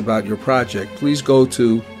to us about your project, please go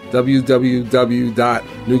to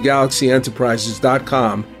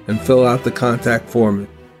www.newgalaxyenterprises.com and fill out the contact form.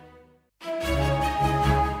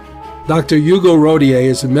 Dr. Hugo Rodier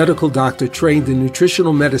is a medical doctor trained in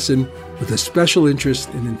nutritional medicine with a special interest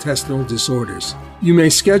in intestinal disorders. You may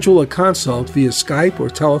schedule a consult via Skype or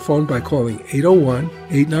telephone by calling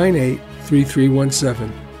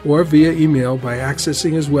 801-898-3317. or via email by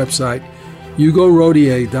accessing his website,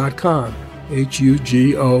 hugorodier.com,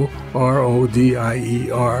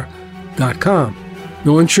 HUGORODIER.com.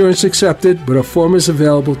 No insurance accepted, but a form is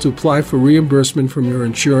available to apply for reimbursement from your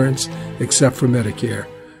insurance, except for Medicare.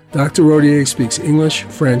 Dr. Rodier speaks English,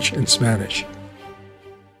 French, and Spanish.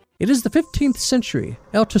 It is the 15th century.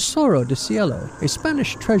 El Tesoro de Cielo, a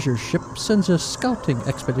Spanish treasure ship, sends a scouting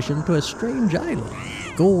expedition to a strange island.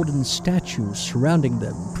 Golden statues surrounding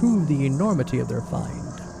them prove the enormity of their find.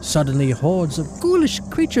 Suddenly, hordes of ghoulish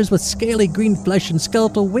creatures with scaly green flesh and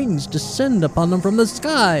skeletal wings descend upon them from the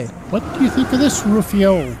sky. What do you think of this,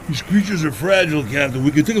 Rufio? These creatures are fragile, Captain. We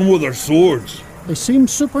can take them with our swords. They seem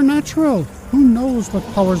supernatural. Who knows what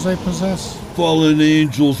powers they possess? Fallen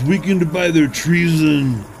angels, weakened by their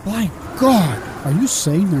treason. My God! Are you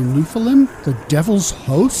saying they're Nephilim, the devil's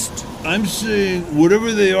host? I'm saying,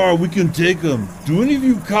 whatever they are, we can take them. Do any of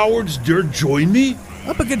you cowards dare join me?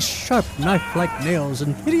 Up against sharp knife-like nails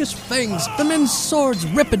and hideous fangs, the men's swords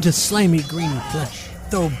rip into slimy green flesh.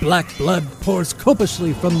 Though black blood pours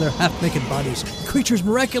copiously from their half-naked bodies, the creatures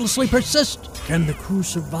miraculously persist. Can the crew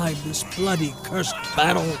survive this bloody, cursed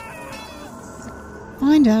battle?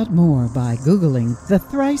 Find out more by Googling The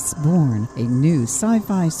Thrice Born, a new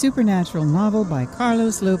sci-fi supernatural novel by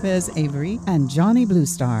Carlos Lopez Avery and Johnny Blue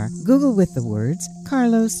Star. Google with the words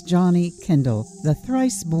Carlos Johnny Kendall, The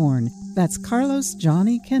Thrice Born. That's Carlos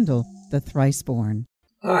Johnny Kendall, The Thrice Born.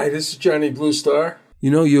 Hi, this is Johnny Blue Star. You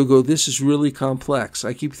know, Hugo, this is really complex.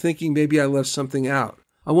 I keep thinking maybe I left something out.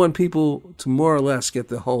 I want people to more or less get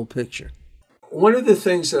the whole picture. One of the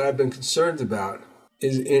things that I've been concerned about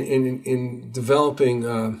is in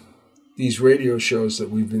developing these radio shows that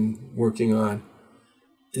we've been working on,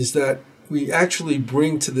 is that we actually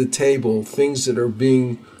bring to the table things that are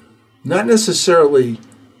being, not necessarily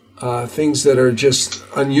things that are just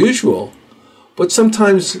unusual, but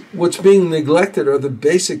sometimes what's being neglected are the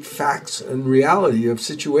basic facts and reality of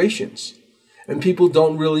situations. And people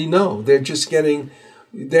don't really know. They're just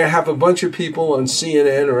they have a bunch of people on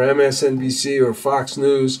CNN or MSNBC or Fox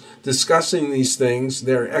News discussing these things.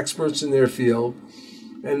 They're experts in their field.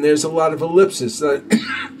 And there's a lot of ellipsis.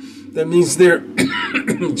 That means they're,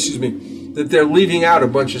 excuse me, that they're leaving out a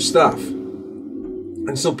bunch of stuff.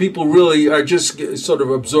 And so people really are just sort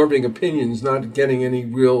of absorbing opinions, not getting any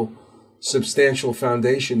real substantial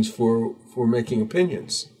foundations for making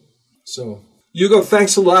opinions. So, Hugo,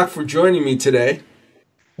 thanks a lot for joining me today.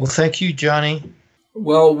 Well, thank you, Johnny.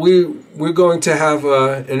 Well, we're going to have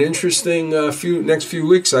an interesting next few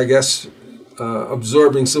weeks, I guess,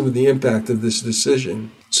 absorbing some of the impact of this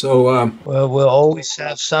decision. So, well, we'll always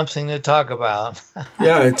have something to talk about.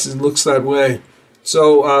 Yeah, it looks that way.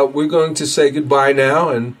 So we're going to say goodbye now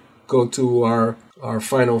and go to our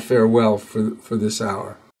final farewell for this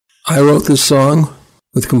hour. I wrote this song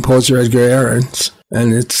with composer Edgar Ahrens,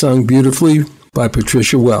 and it's sung beautifully by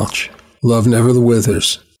Patricia Welch. Love Never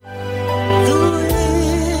Withers.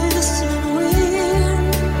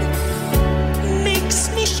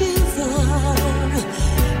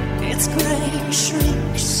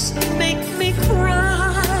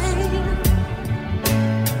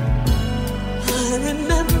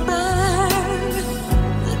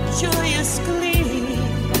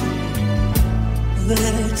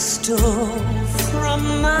 Stole from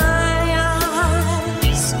my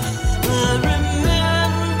eyes. I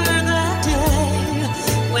remember that day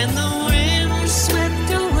when the wind swept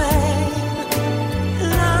away.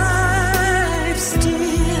 Life's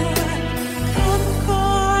dear,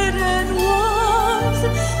 comfort and warmth,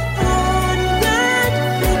 and that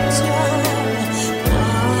bitter autumn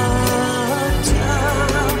day.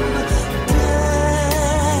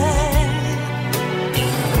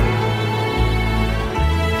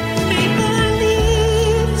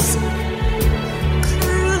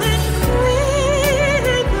 Cruel and cruel.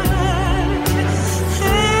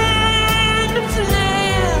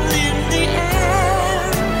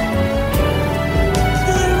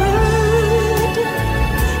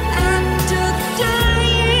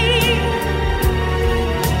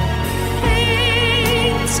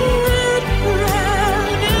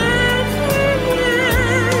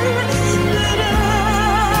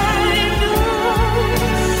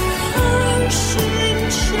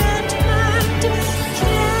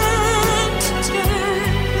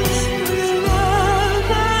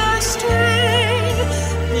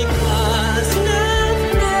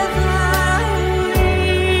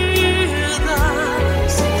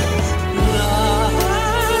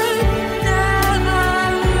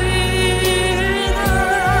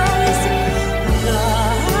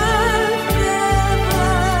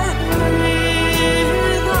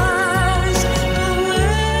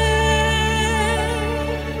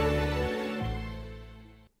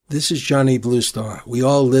 This is Johnny Blue Star. We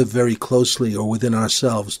all live very closely or within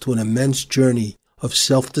ourselves to an immense journey of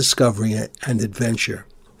self-discovery and adventure.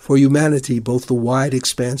 For humanity, both the wide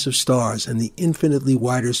expanse of stars and the infinitely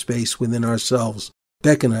wider space within ourselves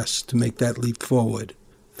beckon us to make that leap forward.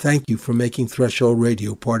 Thank you for making Threshold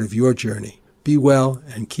Radio part of your journey. Be well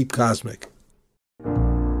and keep cosmic.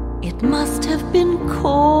 It must have been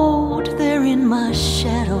cold there in my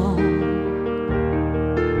shadow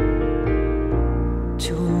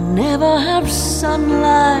to never have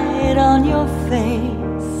sunlight on your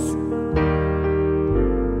face.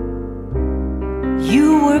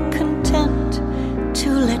 You were content to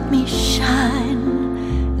let me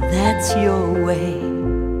shine, that's your way.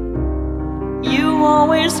 You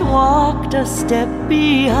always walked a step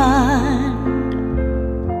behind.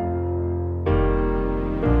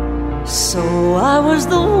 So I was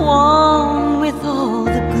the one with all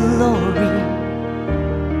the glory,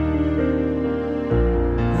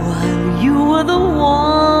 while you were the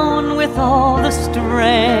one with all the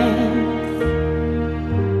strength.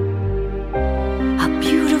 A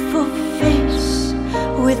beautiful face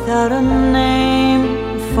without a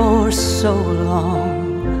name for so long.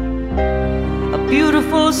 A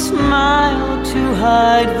beautiful smile to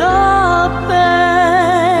hide the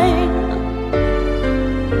pain.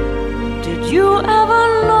 Did you ever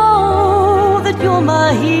know that you're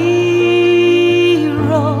my hero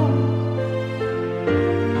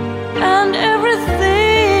and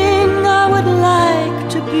everything I would like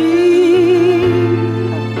to be?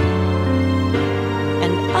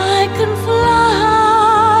 And I can fly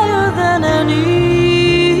higher than an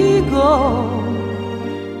eagle,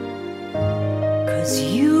 'cause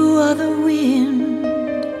you are the wind.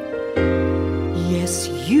 Yes,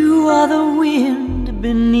 you are the wind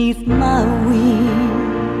beneath my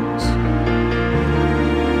wings.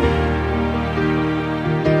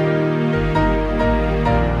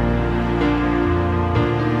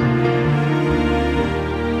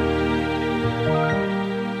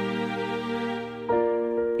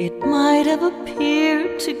 It might have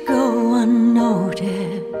appeared to go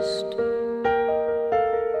unnoticed,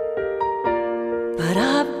 but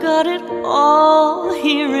I've got it all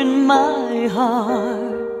here in my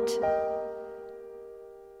heart.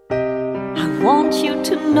 I want you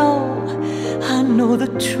to know, I know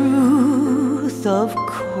the truth, of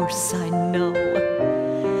course I know.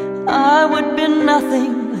 I would be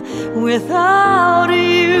nothing without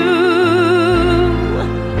you.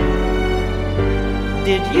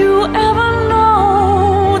 Did you ever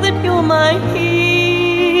know that you're my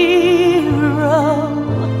hero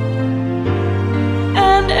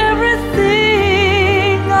and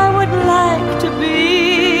everything I would like to be?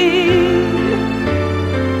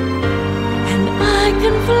 I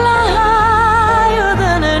can fly higher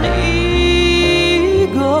than an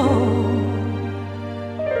eagle,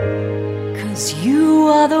 'cause you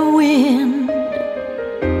are the wind.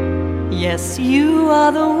 Yes, you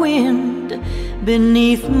are the wind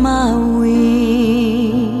beneath my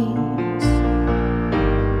wings.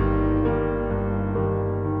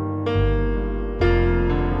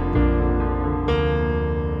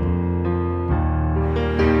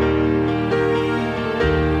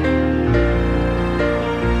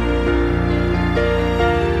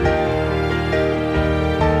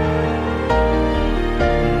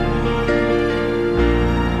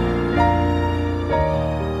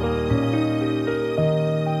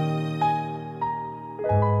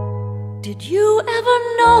 Did you ever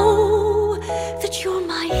know that you're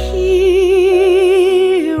my hero?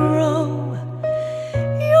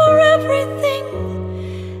 You're everything,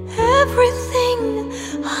 everything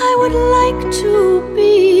I would like to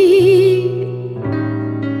be.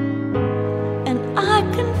 And I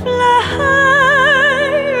can fly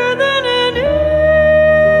higher than an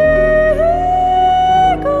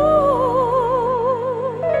eagle,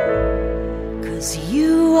 'cause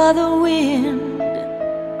you are the wind.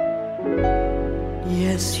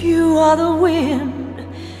 Yes, you are the wind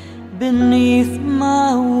beneath my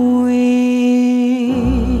wings.